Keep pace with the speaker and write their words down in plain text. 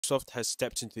Microsoft has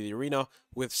stepped into the arena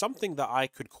with something that I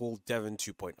could call Devon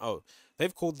 2.0.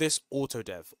 They've called this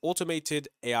AutoDev, Automated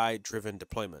AI-Driven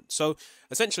Deployment. So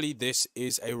essentially, this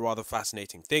is a rather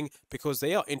fascinating thing because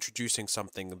they are introducing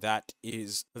something that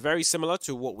is very similar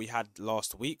to what we had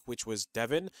last week, which was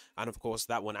Devon. And of course,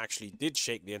 that one actually did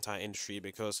shake the entire industry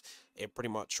because it pretty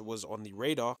much was on the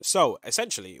radar. So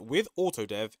essentially, with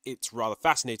AutoDev, it's rather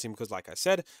fascinating because, like I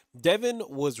said, Devon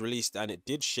was released and it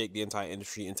did shake the entire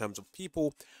industry in terms of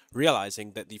people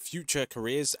realizing that the future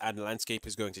careers and landscape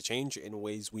is going to change in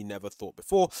ways we never thought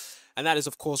before. And that is,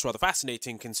 of course, rather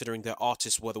fascinating considering that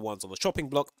artists were the ones on the chopping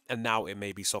block and now it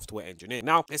may be software engineering.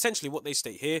 Now, essentially, what they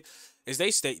state here is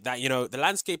they state that, the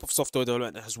landscape of software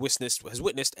development has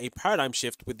witnessed a paradigm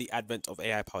shift with the advent of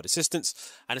AI-powered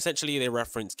assistants. And essentially, they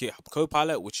reference GitHub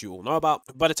Copilot, which you all know about.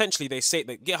 But essentially, they say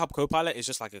that GitHub Copilot is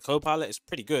just like a Copilot. It's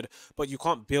pretty good, but you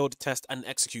can't build, test, and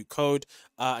execute code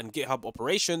and GitHub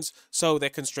operations. So they're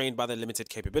constrained by their limited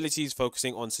capabilities,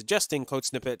 focusing on suggesting code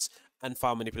snippets and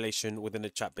file manipulation within a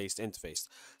chat-based interface.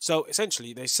 So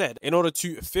essentially, they said, in order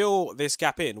to fill this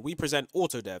gap in, we present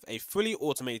AutoDev, a fully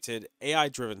automated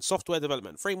AI-driven software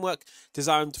development framework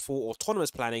designed for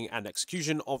autonomous planning and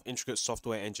execution of intricate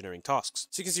software engineering tasks.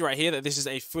 So you can see right here that this is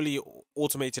a fully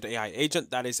automated AI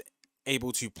agent that is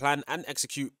able to plan and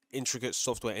execute intricate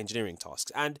software engineering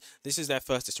tasks. And this is their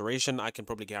first iteration. I can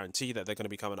probably guarantee that they're going to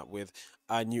be coming up with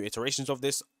new iterations of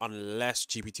this unless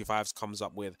GPT-5 comes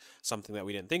up with something that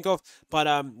we didn't think of. But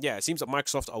yeah, it seems that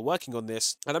Microsoft are working on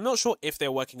this. And I'm not sure if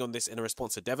they're working on this in a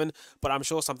response to Devon, but I'm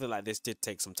sure something like this did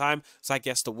take some time. So I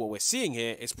guess that what we're seeing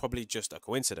here is probably just a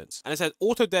coincidence. And it says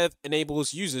AutoDev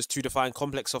enables users to define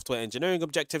complex software engineering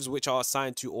objectives which are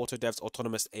assigned to AutoDev's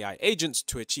autonomous AI agents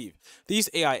to achieve. These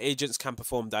AI agents can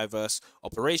perform diverse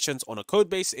operations on a code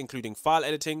base, including file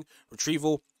editing,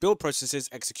 retrieval, build processes,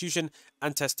 execution,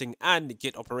 and testing, and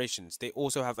Git operations. They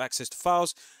also have access to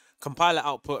files, compiler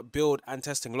output, build, and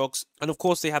testing logs. And of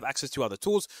course, they have access to other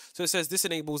tools. So it says this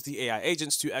enables the AI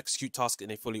agents to execute tasks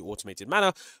in a fully automated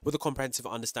manner with a comprehensive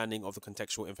understanding of the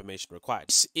contextual information required.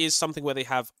 This is something where they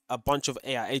have a bunch of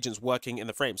AI agents working in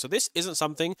the frame. So this isn't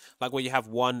something like where you have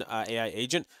one AI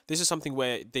agent. This is something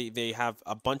where they have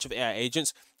a bunch of AI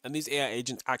agents, and these AI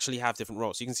agents actually have different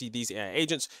roles. You can see these AI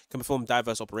agents can perform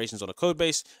diverse operations on a code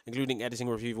base, including editing,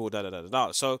 retrieval,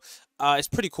 So it's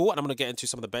pretty cool, and I'm going to get into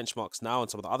some of the benchmarks now and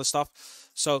some of the other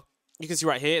stuff. So you can see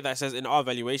right here that says in our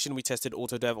evaluation, we tested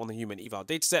AutoDev on the HumanEval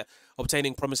dataset,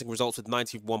 obtaining promising results with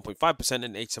 91.5%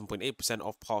 and 87.8%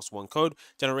 of pass one code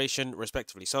generation,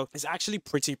 respectively. So it's actually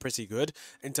pretty good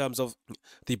in terms of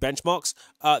the benchmarks.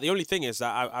 The only thing is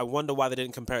that I wonder why they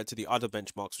didn't compare it to the other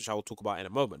benchmarks, which I will talk about in a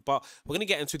moment. But we're going to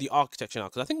get into the architecture now,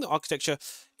 because I think the architecture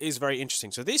is very interesting.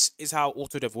 So this is how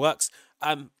AutoDev works.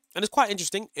 And it's quite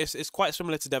interesting. It's quite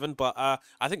similar to Devon, but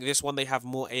I think this one, they have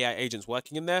more AI agents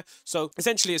working in there. So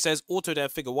essentially it says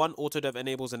AutoDev Figure 1, AutoDev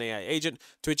enables an AI agent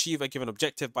to achieve a given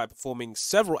objective by performing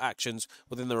several actions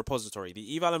within the repository.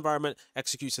 The eval environment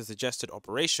executes the suggested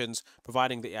operations,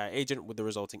 providing the AI agent with the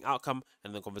resulting outcome.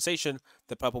 And in the conversation,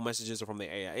 the purple messages are from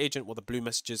the AI agent, while the blue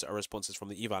messages are responses from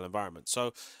the eval environment.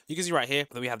 So you can see right here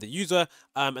that we have the user,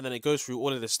 and then it goes through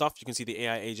all of this stuff. You can see the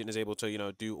AI agent is able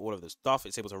to, do all of this stuff.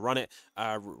 It's able to run it,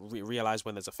 realize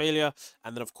when there's a failure,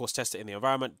 and then of course test it in the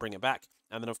environment, bring it back,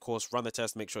 and then of course run the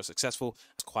test, make sure it's successful.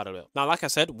 It's quite a bit. Now, like I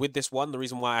said, with this one, the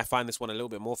reason why I find this one a little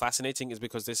bit more fascinating is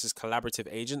because this is collaborative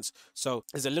agents. So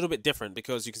it's a little bit different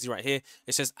because you can see right here,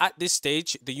 it says at this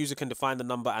stage, the user can define the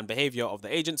number and behavior of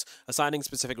the agents, assigning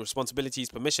specific responsibilities,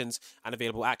 permissions, and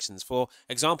available actions. For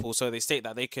example, so they state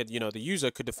that they could, the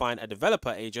user could define a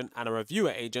developer agent and a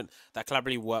reviewer agent that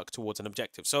collaboratively work towards an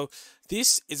objective. So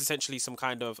this is essentially some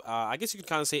kind of, I guess you could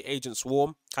kind of say agent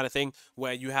swarm kind of thing,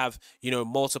 where you have,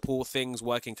 multiple things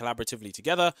working collaboratively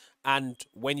together. And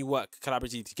when you work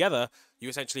collaboratively together, you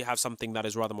essentially have something that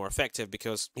is rather more effective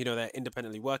because, they're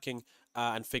independently working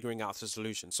and figuring out the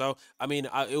solution. So, I mean,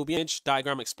 it will be an image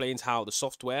diagram explains how the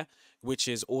software, which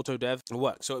is AutoDev,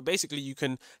 works. So basically, you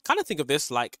can kind of think of this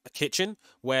like a kitchen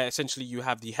where essentially you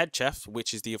have the head chef,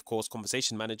 which is the, of course,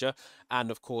 conversation manager.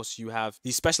 And of course, you have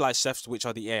the specialized chefs, which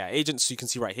are the AI agents. So you can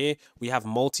see right here, we have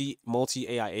multi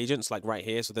AI agents like right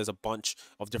here. So there's a bunch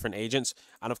of different agents.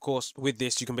 And of course, with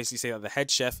this, you can basically say that the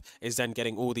head chef is then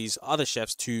getting all these other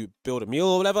chefs to build a meal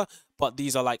or whatever. But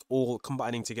these are like all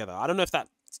combining together. I don't know if that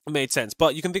made sense,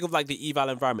 but you can think of like the eval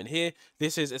environment here.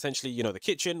 This is essentially, the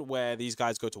kitchen where these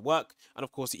guys go to work. And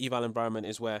of course, the eval environment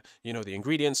is where, the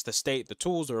ingredients, the state, the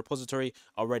tools, the repository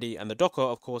are ready. And the Docker,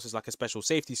 of course, is like a special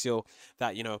safety seal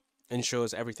that,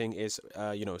 ensures everything is,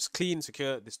 is clean,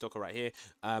 secure, this Docker right here,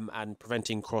 and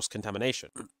preventing cross-contamination.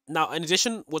 Now, in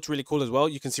addition, what's really cool as well,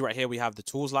 you can see right here, we have the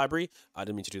tools library. I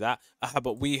didn't mean to do that,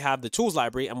 but we have the tools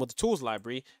library. And with the tools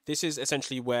library, this is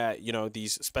essentially where, you know,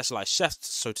 these specialized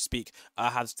chefs, so to speak,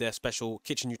 have their special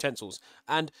kitchen utensils.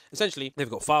 And essentially, they've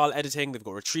got file editing, they've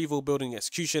got retrieval, building,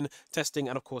 execution, testing,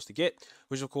 and of course the Git,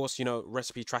 which is of course, you know,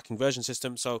 recipe tracking version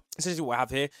system. So essentially what I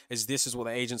have here is this is what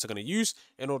the agents are going to use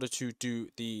in order to do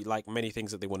the like many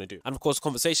things that they want to do. And of course,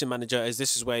 conversation manager is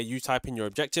this is where you type in your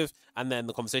objective, and then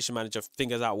the conversation manager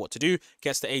figures out what to do,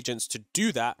 gets the agents to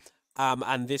do that.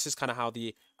 And this is kind of how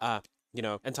the you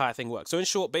know, entire thing works. So in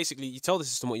short, basically, you tell the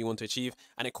system what you want to achieve,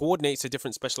 and it coordinates the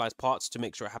different specialized parts to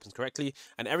make sure it happens correctly.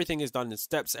 And everything is done in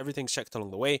steps. Everything's checked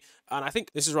along the way. And I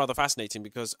think this is rather fascinating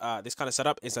because this kind of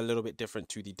setup is a little bit different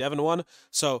to the Devon one.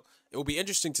 So it will be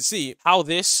interesting to see how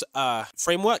this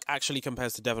framework actually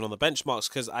compares to Devon on the benchmarks,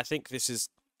 because I think this is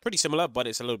pretty similar, but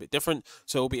it's a little bit different.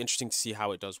 So it'll be interesting to see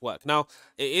how it does work. Now,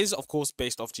 it is, of course,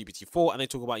 based off GPT-4, and they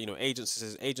talk about, you know, agents. It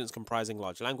says agents comprising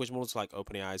large language models like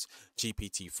OpenAI's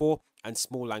GPT-4 and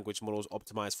small language models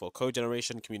optimized for code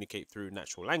generation communicate through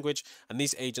natural language. And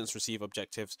these agents receive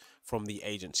objectives from the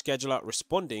agent scheduler,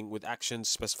 responding with actions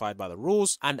specified by the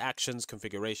rules and actions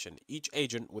configuration. Each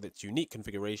agent with its unique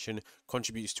configuration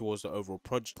contributes towards the overall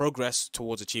progress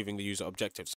towards achieving the user objectives.